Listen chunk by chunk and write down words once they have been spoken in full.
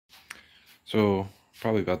So,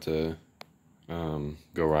 probably about to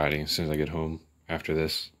go riding as soon as I get home. After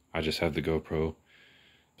this, I just have the GoPro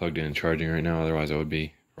plugged in and charging right now. Otherwise, I would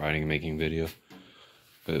be riding and making video.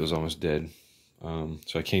 But it was almost dead. So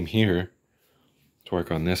I came here to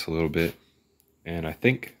work on this a little bit. And I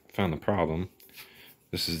think I found the problem.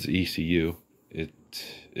 This is the ECU. It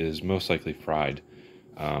is most likely fried,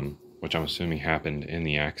 which I'm assuming happened in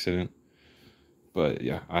the accident. But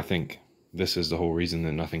yeah, I think this is the whole reason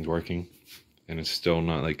that nothing's working. And it's still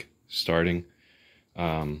not like starting.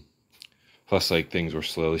 Plus, like, things were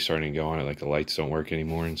slowly starting to go on it, like the lights don't work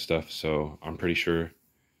anymore and stuff. So I'm pretty sure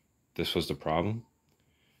this was the problem,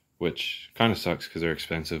 which kind of sucks because they're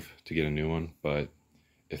expensive to get a new one. But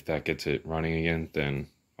if that gets it running again, then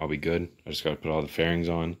I'll be good. I just got to put all the fairings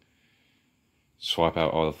on, swap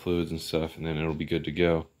out all the fluids and stuff, and then it'll be good to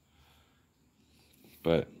go.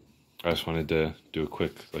 But I just wanted to do a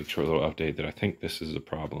quick, like, short little update that I think this is the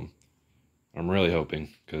problem. I'm really hoping,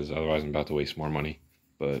 because otherwise I'm about to waste more money.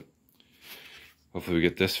 But hopefully we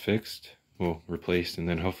get this fixed, well, replaced, and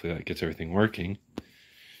then hopefully that gets everything working.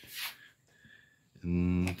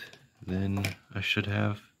 And then I should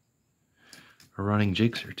have a running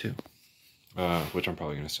jigsaw too, which I'm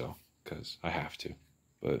probably going to sell, because I have to.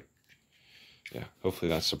 But yeah, hopefully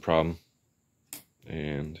that's the problem,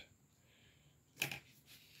 and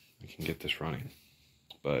we can get this running.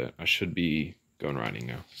 But I should be going riding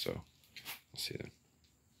now, so we'll see then.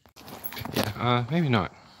 Yeah, maybe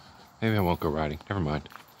not. Maybe I won't go riding. Never mind.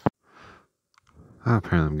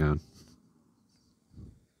 Apparently I'm going.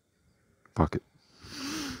 Fuck it.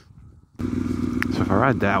 So if I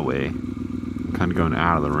ride that way, I'm kind of going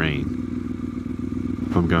out of the rain.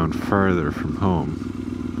 If I'm going further from home,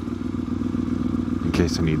 in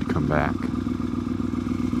case I need to come back.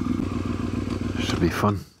 Should be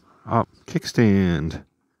fun. Oh, kickstand.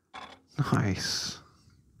 Nice.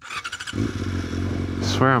 I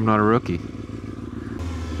swear I'm not a rookie.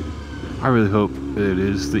 I really hope it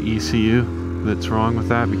is the ECU that's wrong with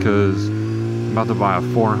that, because I'm about to buy a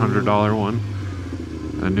 $400 one.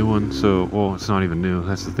 A new one, so, well, it's not even new.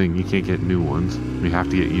 That's the thing, you can't get new ones. You have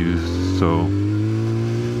to get used, so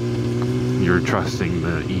you're trusting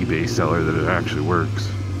the eBay seller that it actually works.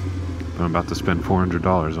 But I'm about to spend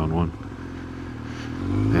 $400 on one.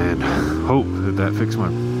 And hope that that fixes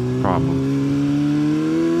my problems.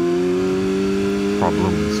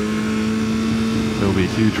 It'll be a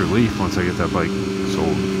huge relief once I get that bike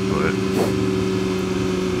sold, but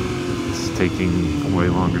it's taking way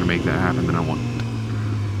longer to make that happen than I want.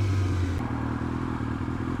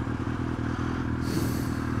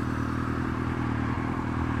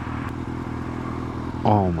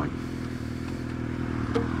 Oh my.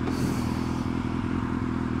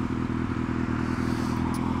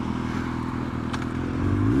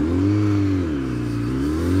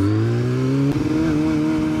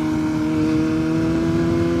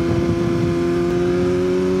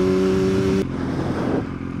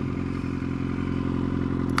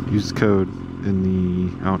 Use the code in the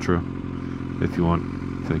outro if you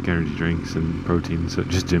want, like, energy drinks and protein, so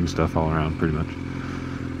just gym stuff all around, pretty much.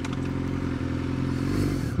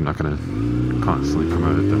 I'm not gonna constantly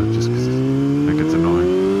promote it though, just because I think it's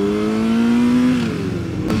annoying.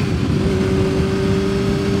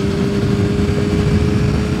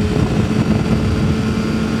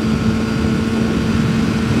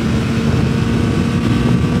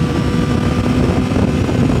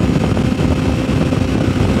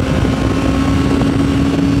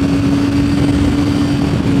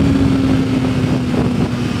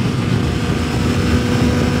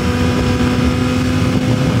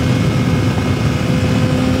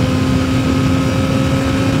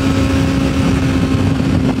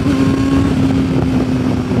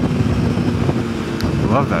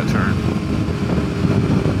 Love that turn.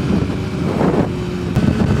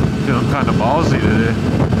 Feeling kind of ballsy today.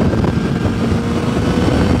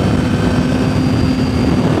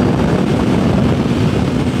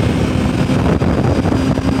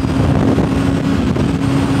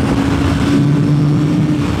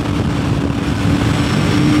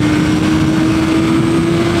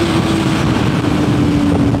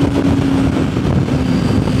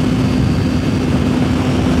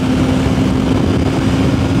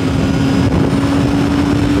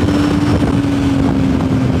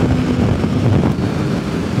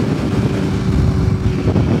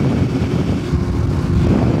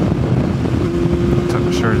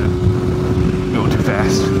 Going too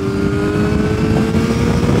fast.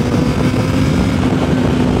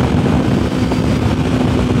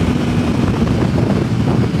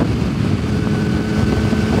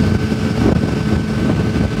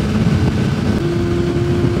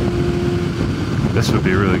 This would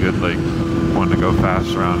be a really good, like, wanted to go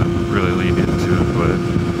fast around and really lean into it, but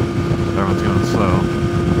everyone's going slow.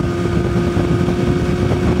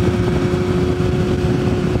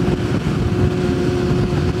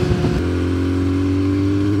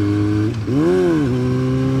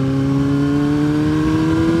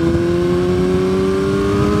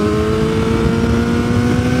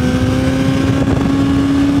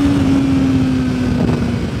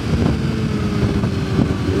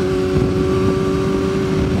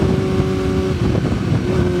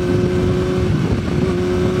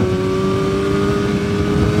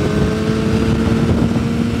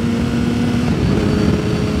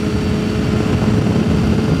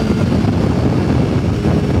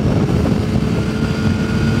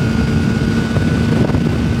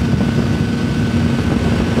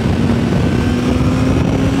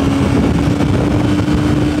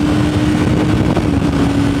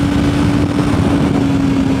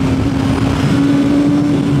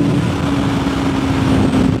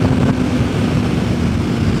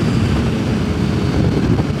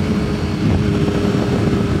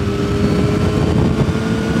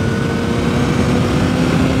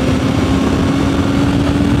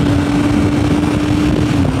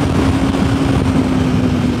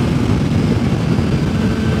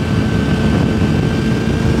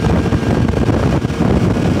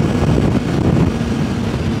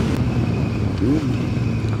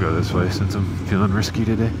 This way since I'm feeling risky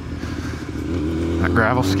today. That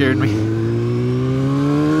gravel scared me.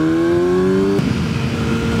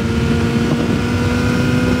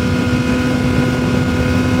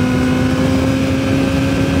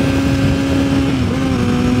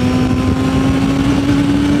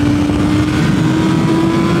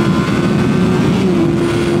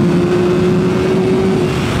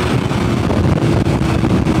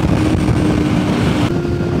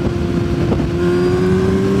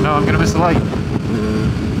 I'm gonna miss the light.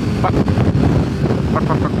 Fuck. Fuck,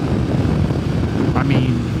 fuck, fuck. I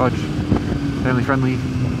mean, fudge. Family friendly.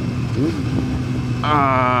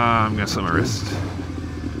 I'm gonna slit my wrist.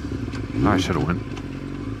 Oh, I should have won.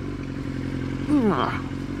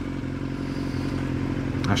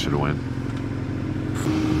 I should have won.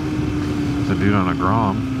 There's a dude on a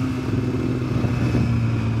Grom.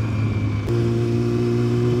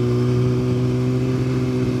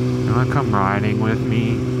 You wanna come riding with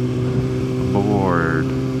me? Bored.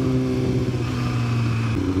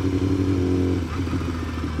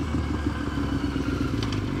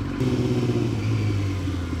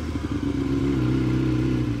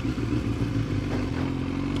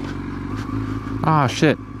 Ah,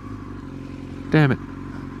 shit. Damn it.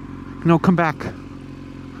 No, come back.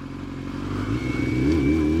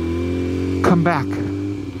 Come back.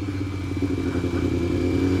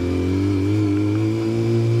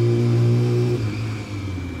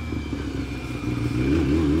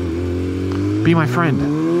 Be my friend.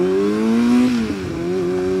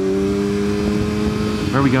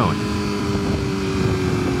 Where are we going?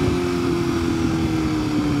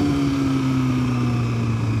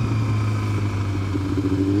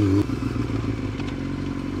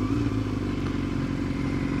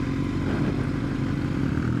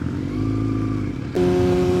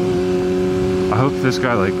 I hope this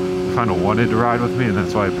guy like kind of wanted to ride with me and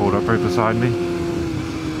that's why he pulled up right beside me.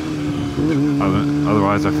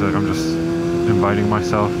 Otherwise I feel like I'm just inviting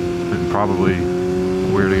myself and probably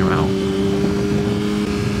weirding him out.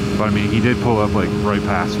 But I mean, he did pull up like right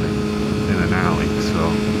past me in an alley,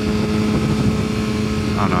 so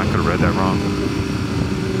I don't know, I could have read that wrong.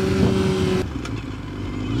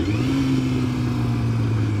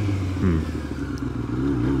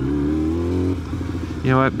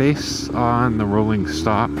 You know what, based on the rolling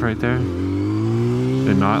stop right there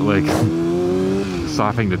and not like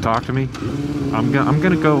stopping to talk to me, I'm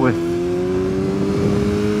gonna go with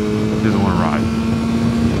doesn't want to ride.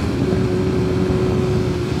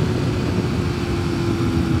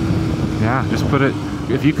 Yeah, just put it,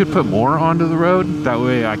 if you could put more onto the road, that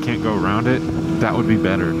way I can't go around it, that would be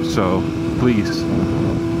better. So please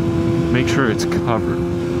make sure it's covered.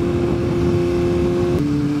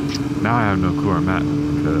 Now I have no clue where I'm at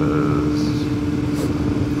because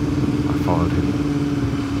I followed him.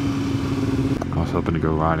 I was hoping to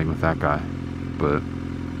go riding with that guy, but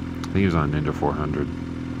I think he was on a Ninja 400.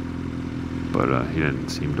 But he didn't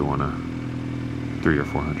seem to want to 3 or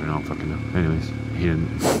 400, I don't fucking know. Anyways, he didn't.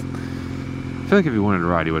 I feel like if he wanted to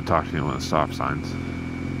ride, he would talk to me on the stop signs.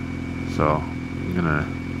 So I'm gonna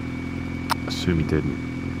assume he didn't,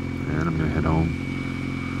 and I'm gonna head home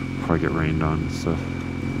before I get rained on and stuff.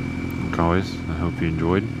 Like always, I hope you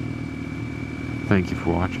enjoyed. Thank you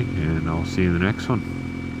for watching, and I'll see you in the next one.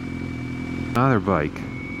 Another bike.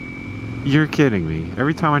 You're kidding me.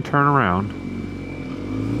 Every time I turn around,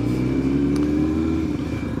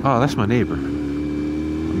 Oh, that's my neighbor.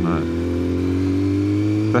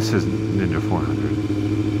 That's his Ninja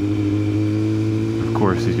 400. Of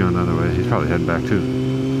course, he's going the other way. He's probably heading back too.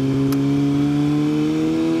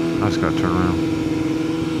 I just gotta turn around.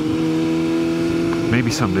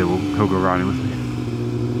 Maybe someday he'll go riding with me.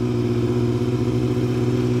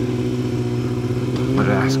 But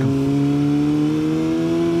ask him.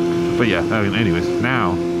 But yeah, anyways,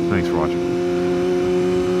 now, thanks for watching.